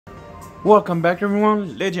Welcome back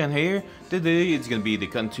everyone, Legend here. Today it's gonna be the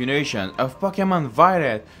continuation of Pokemon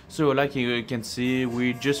Violet. So like you can see,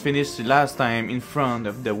 we just finished last time in front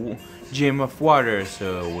of the gym of water.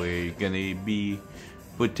 So we're gonna be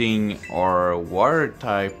putting our water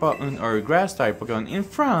type or grass type Pokemon in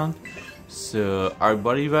front. So our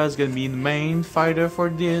Bolivar is gonna be the main fighter for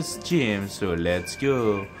this gym. So let's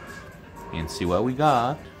go and see what we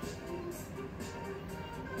got.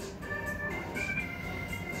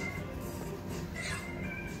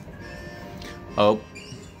 Oh.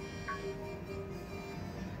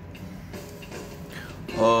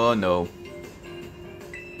 Oh no.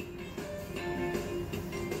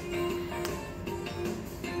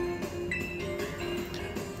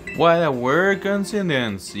 What a weird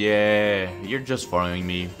coincidence. Yeah, you're just following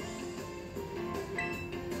me.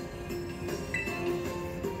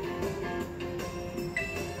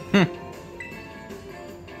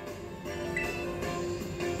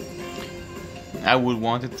 I would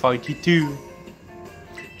want to fight you too.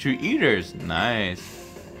 True eaters, nice.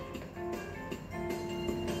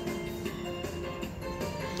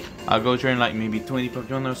 I'll go train like maybe 20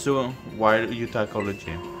 Pokemon or so while you tackle the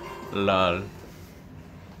gym. Lol.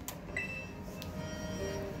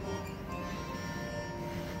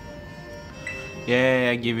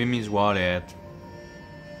 Yeah, give him his wallet.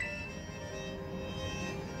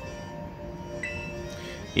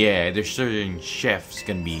 Yeah, the certain chef's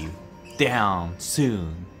gonna be down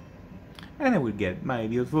soon. And I will get my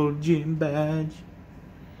beautiful gym badge.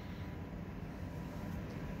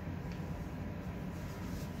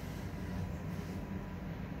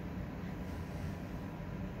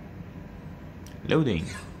 Loading.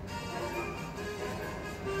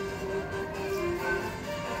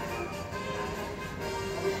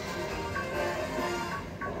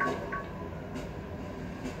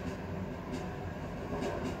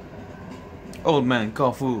 Old man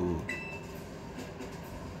Kofu.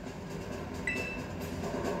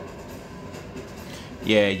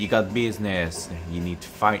 Yeah, you got business. You need to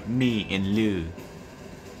fight me in lieu.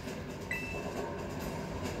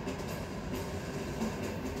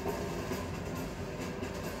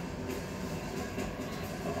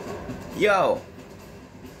 Yo!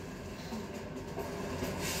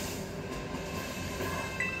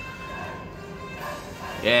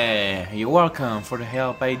 Yeah, you're welcome for the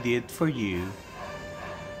help I did for you.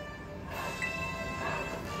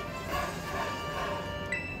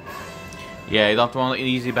 Yeah, you don't want an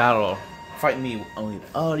easy battle. Fight me only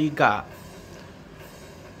all you got.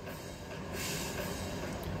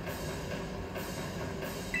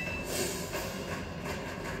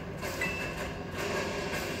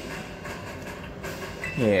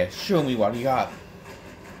 Yeah, show me what you got.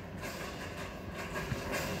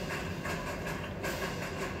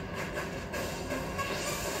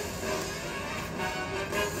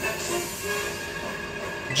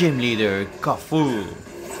 Gym leader Kofu.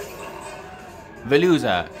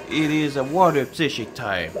 Veluza, it is a water psychic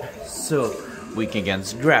type, so weak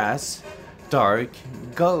against grass, dark,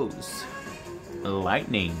 ghost,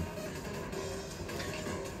 lightning,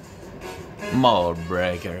 mold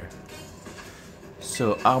breaker.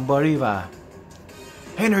 So Arboriva,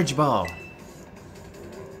 energy ball.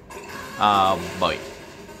 Boy.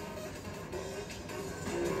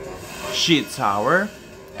 Shit tower,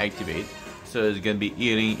 activate. So it's gonna be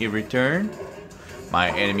eating every turn. My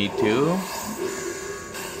enemy too.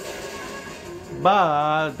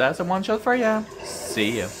 But that's a one shot for ya.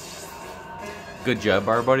 See ya. Good job,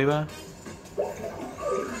 Barbariba.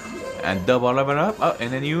 And double level up. Oh,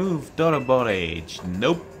 and then you've done a ball age.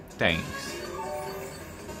 Nope. Thanks.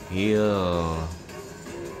 Heal.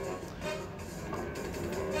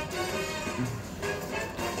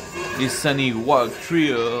 This Sunny Walk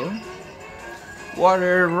Trio.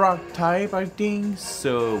 Water rock type, I think.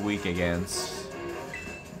 So weak against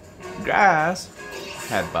grass.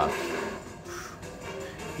 Headbutt.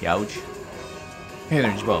 Ouch.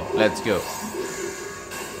 Energy ball, let's go.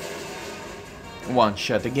 One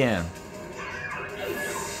shot again.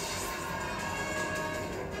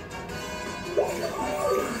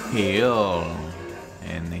 Heal.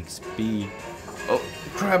 And XP. Oh,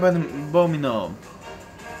 crab and abominable.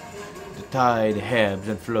 The tide ebbs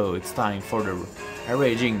and flows. It's time for the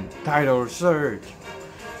raging tidal surge.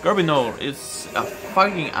 Garbinol is a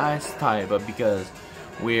fighting ice type, but because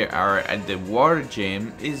we are at the water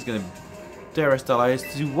gym, it's gonna terrestrialize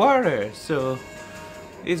the water, so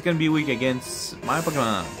it's gonna be weak against my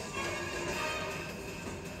Pokemon.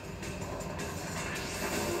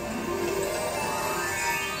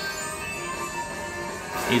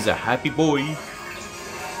 He's a happy boy.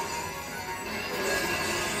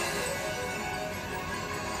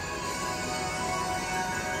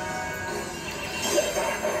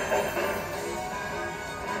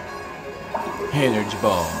 Energy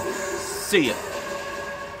ball. See ya.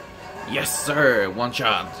 Yes, sir. One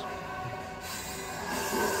shot.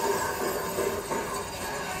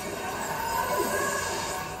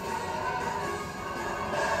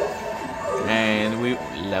 And we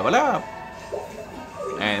level up.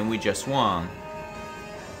 And we just won.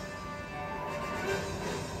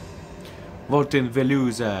 Volten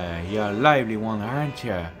Velusa, you're a lively one, aren't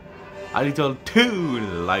you? A little too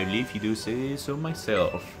lively, if you do say so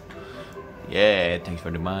myself. Yeah, thanks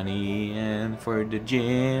for the money and for the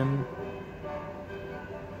gym.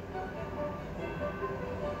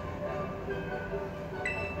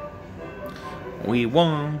 We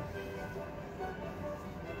won.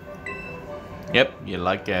 Yep, you're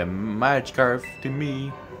like a magic scarf to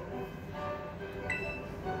me.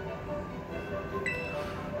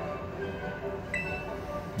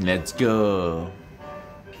 Let's go.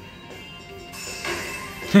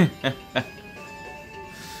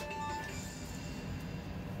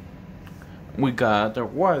 We got our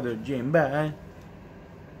water gym back.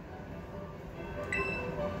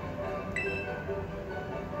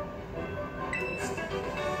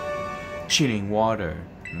 Chilling water.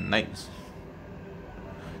 Nice.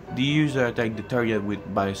 The user attack the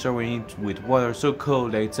target by surrounding it with water so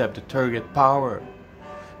cold that it saps the target power.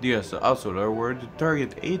 This also lower the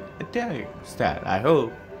target attack stat, I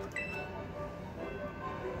hope.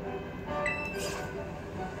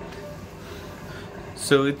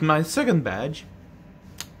 So it's my second badge.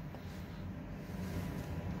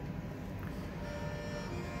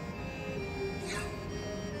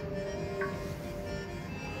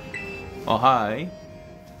 Oh hi.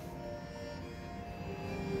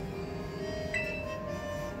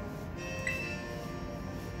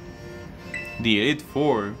 The Elite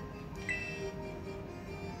Four.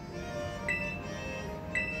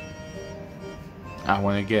 I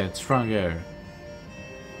wanna get stronger.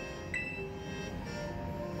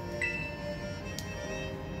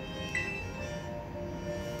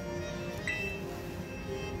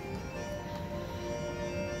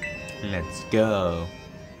 Let's go.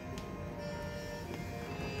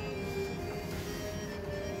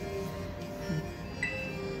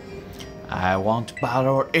 I want to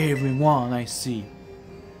battle everyone I see.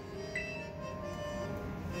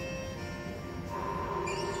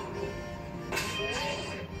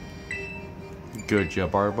 Good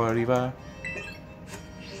job, Barbariva.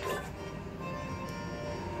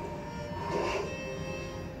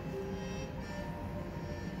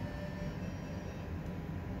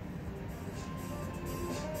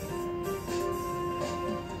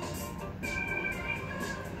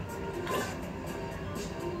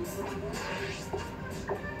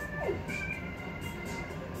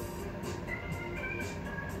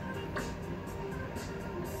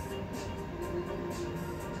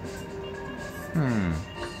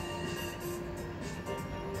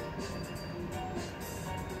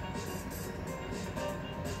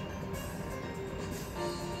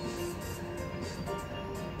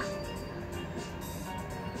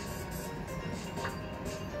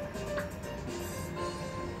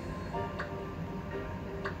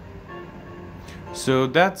 So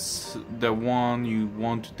that's the one you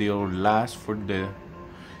want to deal last for the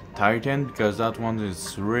Titan, because that one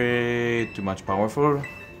is way too much powerful.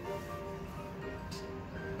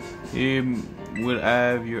 You will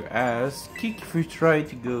have your ass kicked if you try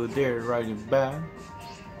to go there right back.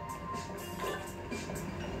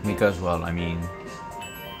 Because, well, I mean,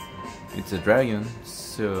 it's a dragon,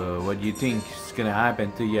 so what do you think is gonna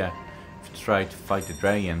happen to you if you try to fight the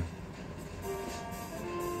dragon?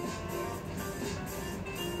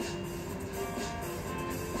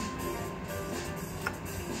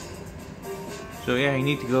 So yeah, you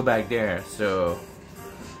need to go back there, so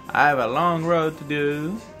I have a long road to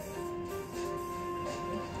do.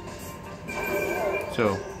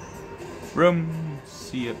 So,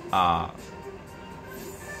 see it. I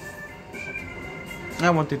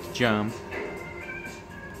wanted to jump.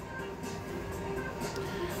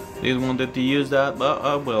 Didn't wanted to use that, but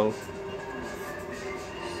I will.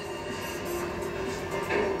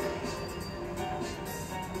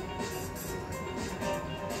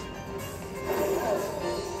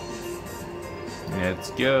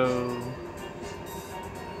 Let's go.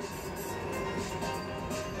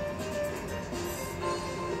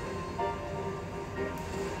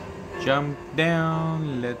 Jump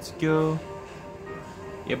down, let's go.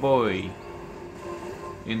 Yeah boy.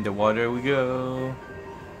 In the water we go.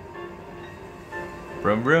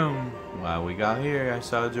 Vroom vroom. What we got here, I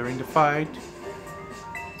saw during the fight.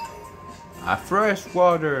 A fresh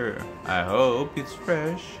water. I hope it's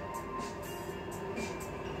fresh.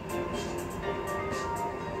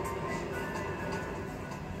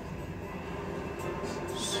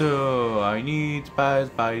 So I need to pass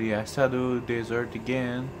by the Asado Desert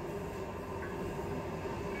again.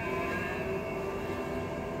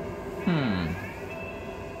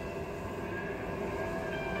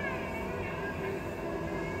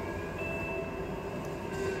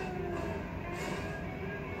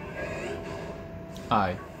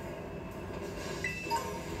 Hi.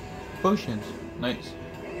 Potions. Nice.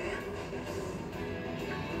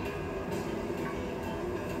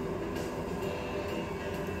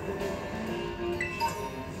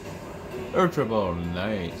 Ultra Ball.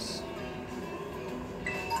 Nice.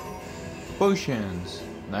 Potions.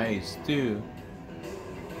 Nice too.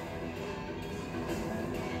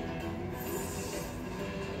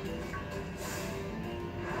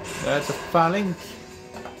 That's a phalanx.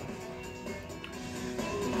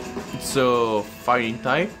 So, fighting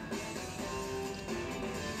type.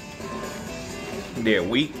 They're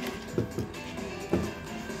weak.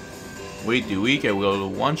 Way too weak. I will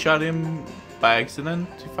one-shot him by accident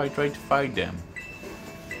if I try to fight them.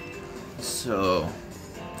 So,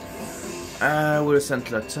 I will send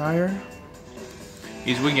Latire.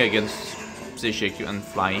 He's weak against Psychic and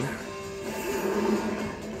flying.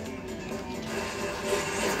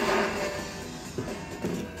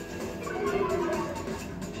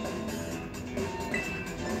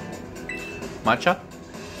 Matcha.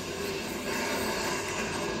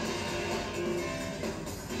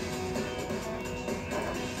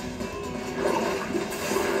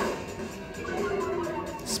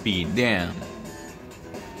 Speed down.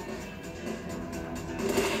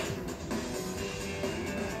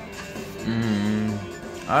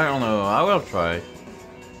 I don't know. I will try.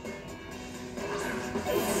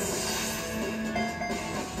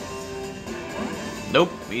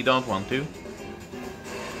 Nope, we don't want to.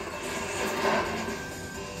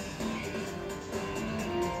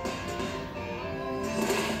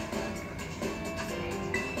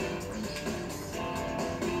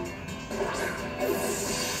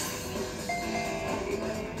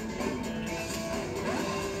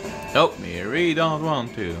 Nope, we really don't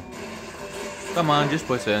want to. Come on, just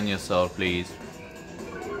poison yourself, please.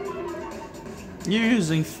 You're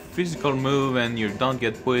using physical move and you don't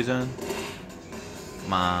get poisoned.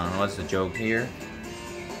 Come on, what's the joke here?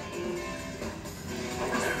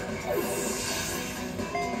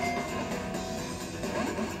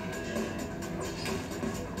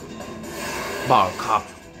 Ball Cup.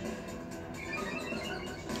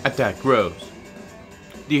 Attack Rose.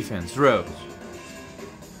 Defense Rose.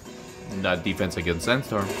 Not defense against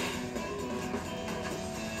Sandstorm.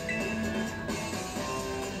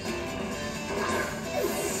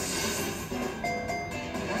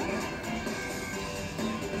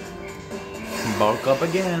 Bulk up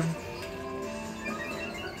again.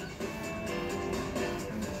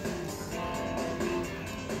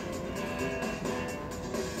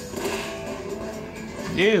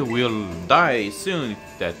 Yeah, we'll die soon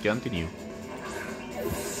if that continues.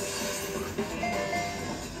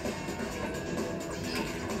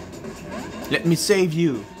 Let me save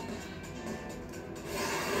you.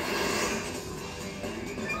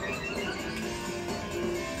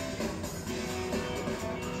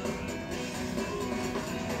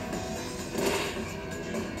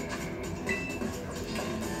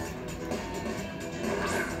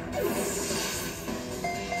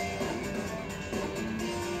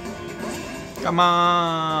 Come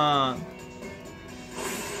on.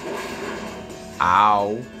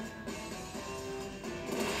 Ow.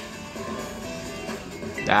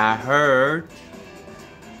 That hurt.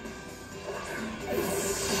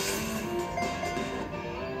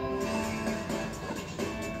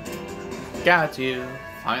 Got you,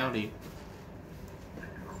 finally.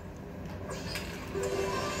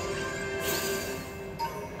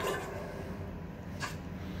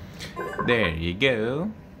 There you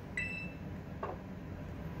go.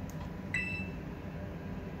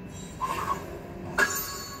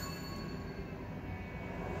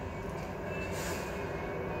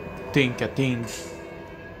 Think a think.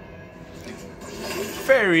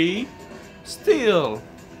 Fairy, still.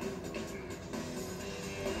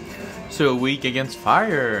 So weak against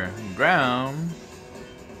fire, ground.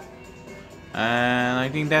 And I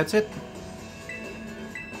think that's it.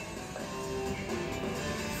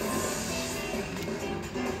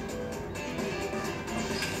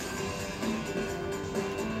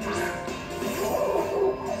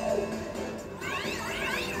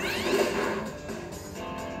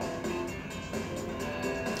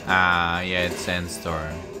 Ah, yeah, it's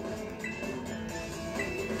Sandstorm.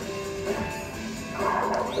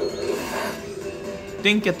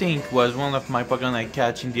 Think was one of my Pokemon I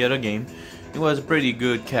catch in the other game. It was a pretty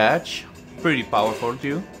good catch, pretty powerful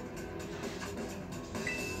too.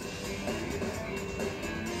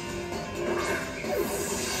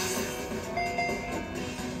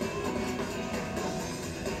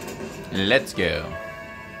 Let's go.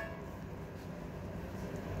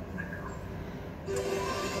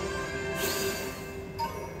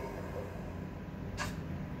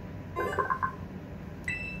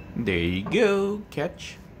 There you go,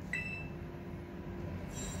 catch.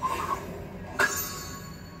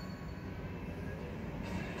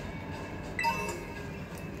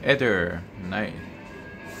 Ether, nice.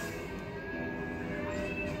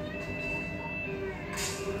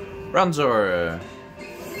 Ranzor,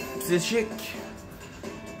 psychic,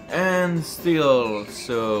 and still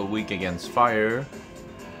so weak against fire.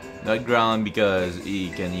 Not ground because he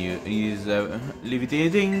can use he's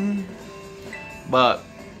levitating, but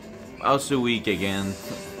also weak against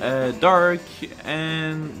dark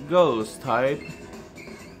and ghost type.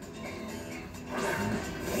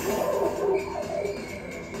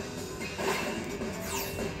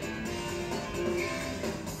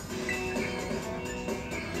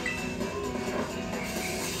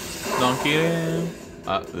 Don't kill him.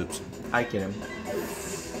 Oops. I kill him.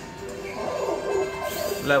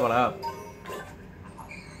 Level up.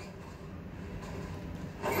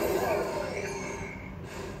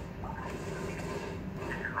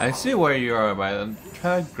 I see where you are, but I'm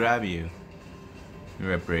trying to grab you.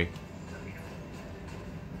 You're a brick.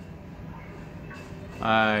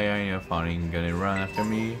 I ain't a funny gonna run after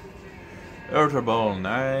me. Ultra ball,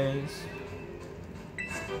 nice.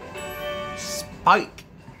 Spike.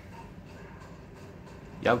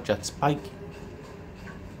 Yo, jet spike.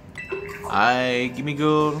 Give me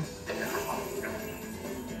gold.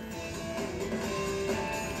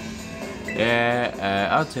 Yeah,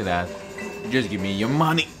 I'll say that. Just give me your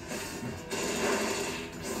money.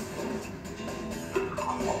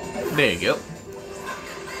 There you go.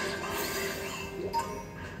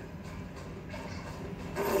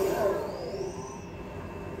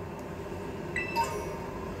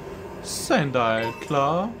 Sandile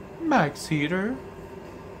Claw, Max Heater.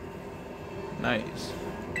 Nice.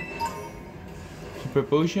 Super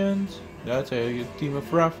Potions. That's a team of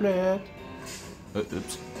Rufflet.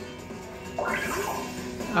 Oops.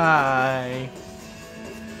 Hi.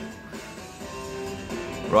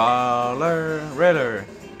 Redder.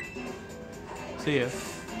 See ya.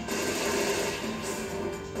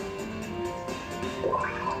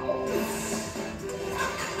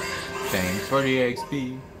 Thanks for the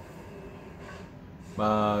XP.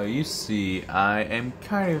 You see, I am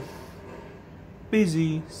kind of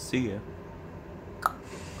busy. See ya.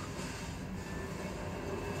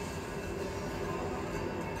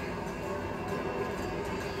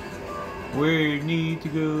 We need to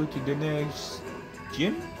go to the next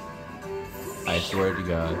gym? I swear to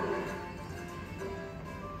God.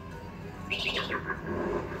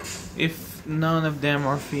 If none of them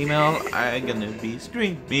are female, I'm gonna be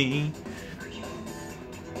screaming.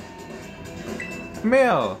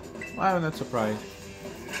 Male! I'm not surprised.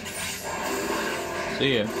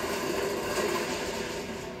 See ya.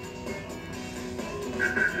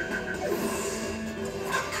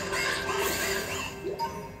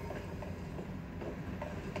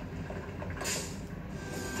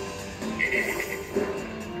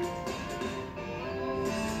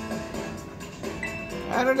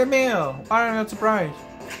 Another male! I'm not surprised.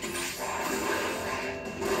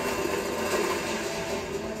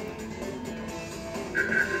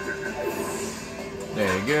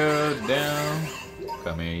 There you go, down.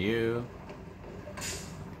 Come here, you.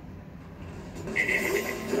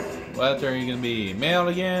 What are you gonna be? Male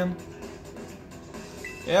again?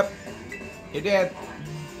 Yep, you did.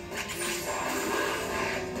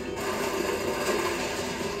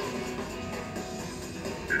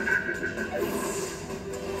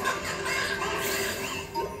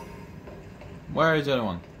 Where is the other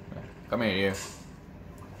one? Come here, you.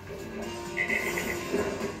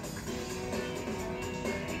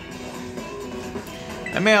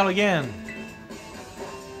 A male again.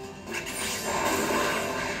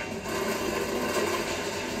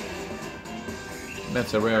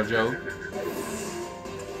 That's a rare joke.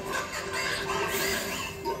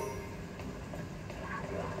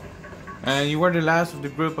 And you were the last of the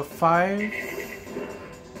group of 5.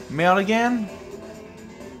 Male again?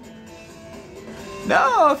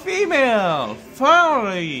 No, female!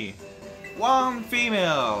 Finally! One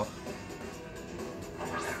female!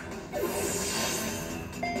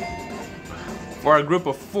 For a group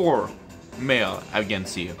of 4 male, I can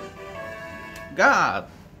see you. God,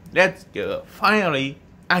 let's go. Finally,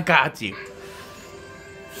 I got you.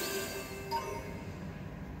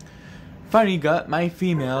 Finally got my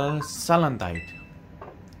female salandit.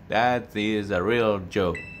 That is a real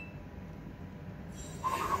joke.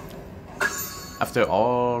 After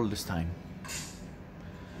all this time.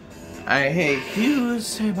 I hate you,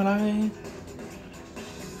 Sableye.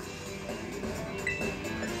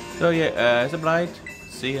 So yeah, Sableye,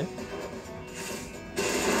 see ya.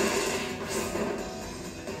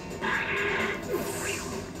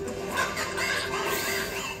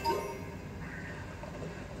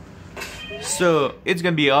 So it's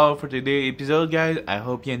gonna be all for today's episode, guys. I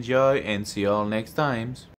hope you enjoy and see you all next time.